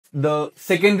the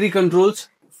secondary controls.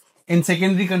 In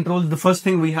secondary controls, the first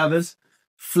thing we have is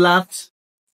flaps.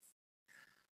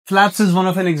 Flaps is one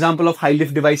of an example of high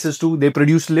lift devices too. They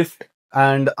produce lift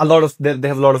and they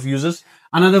have a lot of uses.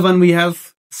 Another one we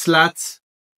have slats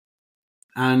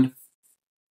and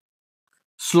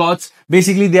slots.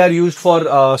 Basically, they are used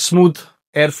for smooth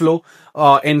airflow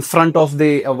in front of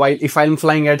the while if I'm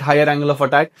flying at higher angle of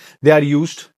attack, they are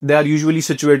usually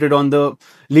situated on the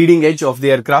leading edge of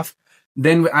the aircraft.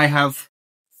 Then I have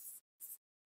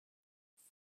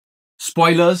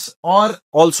spoilers, or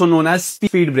also known as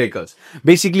speed breakers.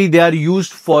 Basically, they are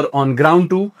used for on ground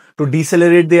too, to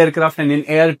decelerate the aircraft, and in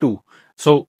air too.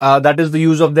 So that is the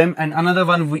use of them. And another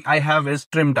one I have is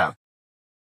trim tab.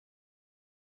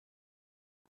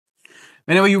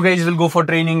 Whenever you guys will go for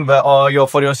training or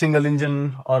for your single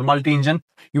engine or multi-engine,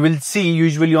 you will see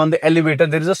usually on the elevator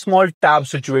there is a small tab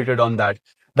situated on that.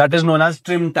 That is known as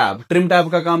trim tab. Trim tab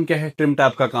का काम क्या है? Trim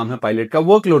tab का काम है pilot का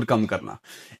workload कम करना.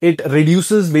 It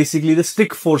reduces basically the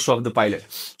stick force of the pilot.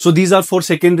 So these are 4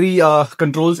 secondary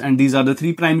controls, and these are the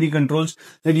 3 primary controls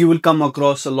that you will come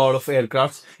across a lot of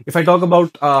aircrafts. If I talk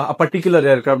about a particular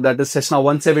aircraft, that is Cessna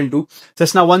 172.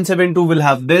 Cessna 172 will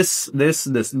have this,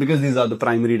 because these are the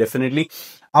primary definitely.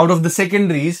 Out of the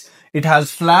secondaries, it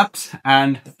has flaps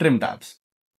and trim tabs.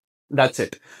 That's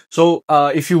it. So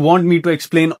if you want me to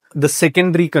explain the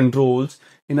secondary controls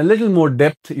in a little more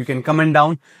depth, you can comment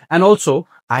down. And also,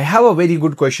 I have a very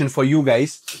good question for you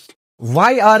guys.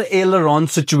 Why are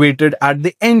ailerons situated at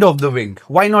the end of the wing?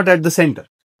 Why not at the center?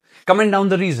 Comment down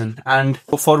the reason. And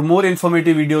for more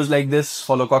informative videos like this,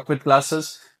 follow Cockpit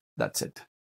Classes. That's it.